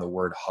them around the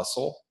word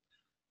hustle.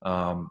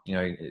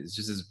 It's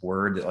just this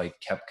word that like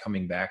kept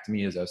coming back to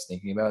me as I was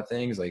thinking about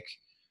things. Like,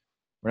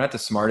 we're not the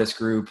smartest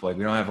group. Like,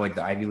 we don't have like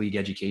the Ivy League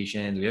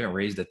education. We haven't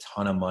raised a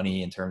ton of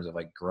money in terms of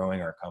like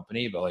growing our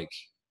company, but like,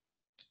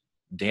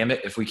 damn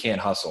it, if we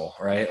can't hustle,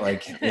 right?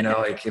 Like,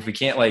 like if we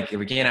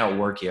can't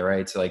outwork you,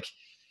 right? So like,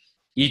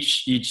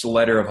 each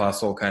letter of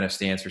hustle kind of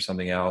stands for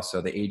something else. So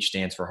the H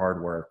stands for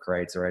hard work,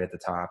 right? So right at the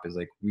top is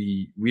like,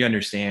 we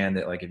understand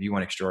that like, if you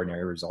want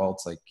extraordinary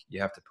results, like you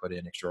have to put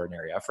in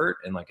extraordinary effort.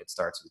 And like, it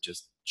starts with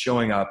just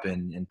showing up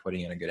and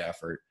putting in a good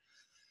effort.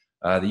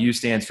 The U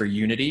stands for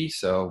unity.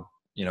 So,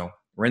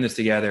 we're in this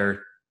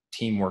together.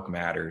 Teamwork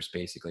matters,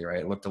 basically,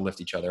 right? Look to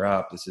lift each other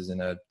up. This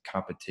isn't a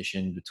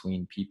competition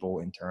between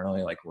people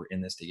internally. Like, we're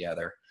in this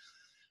together.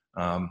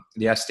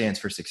 The S stands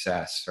for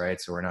success, right?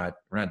 So we're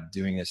not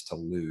doing this to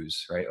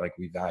lose, right? Like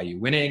we value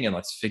winning, and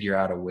let's figure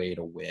out a way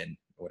to win,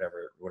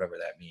 whatever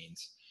that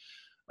means.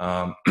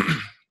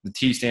 The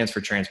T stands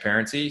for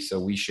transparency. So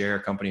we share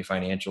company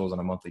financials on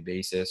a monthly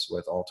basis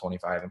with all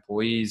 25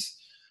 employees.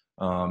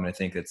 And I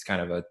think that's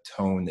kind of a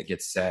tone that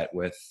gets set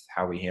with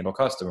how we handle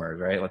customers,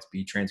 right? Let's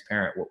be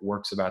transparent. What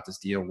works about this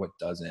deal? What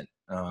doesn't?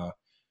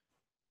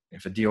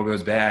 If a deal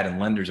goes bad and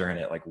lenders are in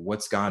it, like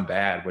what's gone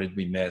bad? What did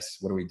we miss?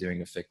 What are we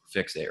doing to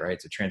fix it,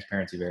 right? So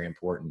transparency, very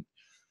important.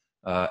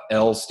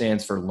 L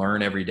stands for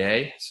learn every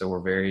day. So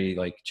we're very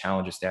like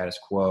challenge the status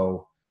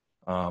quo,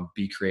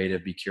 be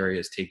creative, be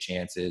curious, take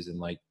chances, and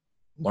like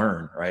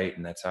learn, right?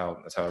 And that's how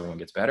everyone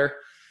gets better.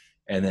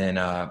 And then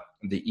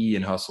the E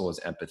in hustle is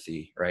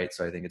empathy, right?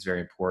 So I think it's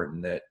very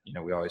important that,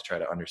 we always try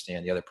to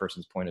understand the other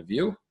person's point of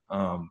view.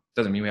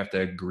 Doesn't mean we have to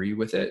agree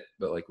with it,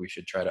 but like we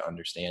should try to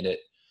understand it.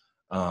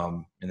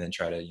 And then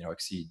try to,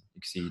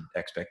 exceed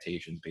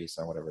expectations based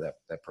on whatever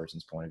that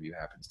person's point of view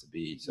happens to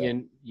be.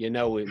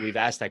 So, we've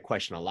asked that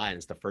question a lot. And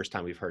it's the first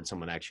time we've heard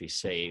someone actually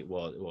say,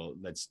 well,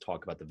 let's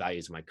talk about the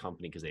values of my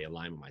company because they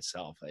align with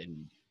myself.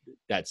 And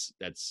that's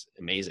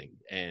amazing.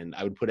 And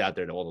I would put out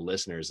there to all the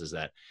listeners is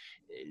that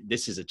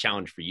this is a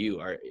challenge for you.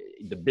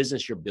 The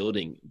business you're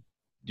building,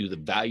 do the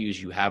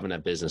values you have in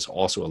that business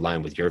also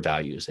align with your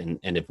values? And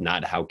if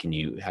not, how can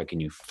you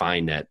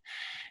find that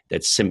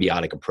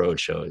symbiotic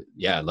approach? So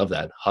yeah, I love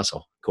that.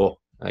 Hustle. Cool.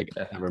 I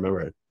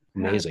remember it.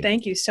 Amazing.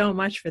 Thank you so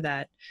much for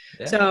that.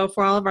 Yeah. So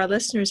for all of our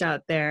listeners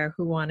out there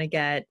who want to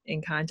get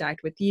in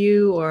contact with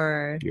you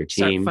or your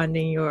team, start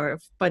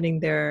funding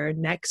their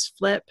next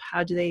flip,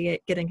 how do they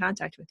get in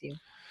contact with you?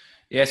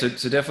 Yeah, so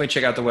definitely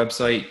check out the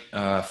website,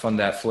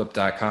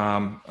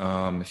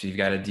 fundthatflip.com. If you've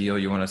got a deal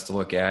you want us to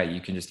look at,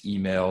 you can just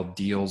email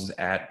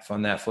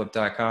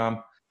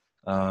deals@fundthatflip.com.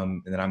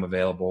 And then I'm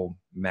available,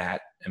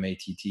 Matt,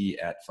 M-A-T-T,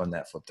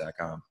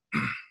 @fundthatflip.com.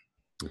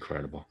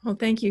 Incredible. Well,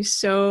 thank you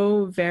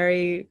so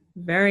very,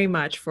 very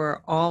much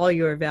for all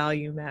your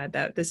value, Matt.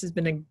 This has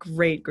been a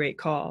great, great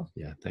call.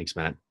 Yeah. Thanks,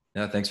 Matt.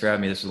 Yeah, thanks for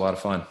having me. This was a lot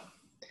of fun.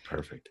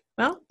 Perfect.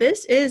 Well,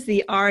 this is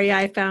the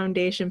REI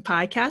Foundation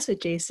podcast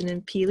with Jason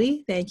and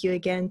Peely. Thank you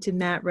again to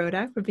Matt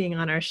Rodak for being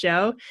on our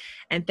show.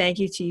 And thank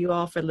you to you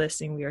all for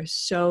listening. We are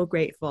so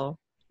grateful.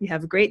 You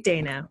have a great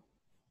day now.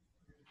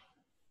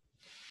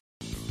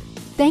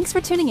 Thanks for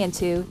tuning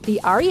into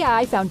the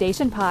REI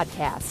Foundation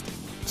podcast.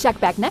 Check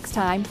back next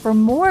time for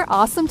more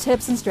awesome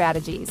tips and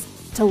strategies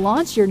to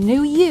launch your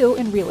new you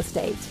in real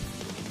estate.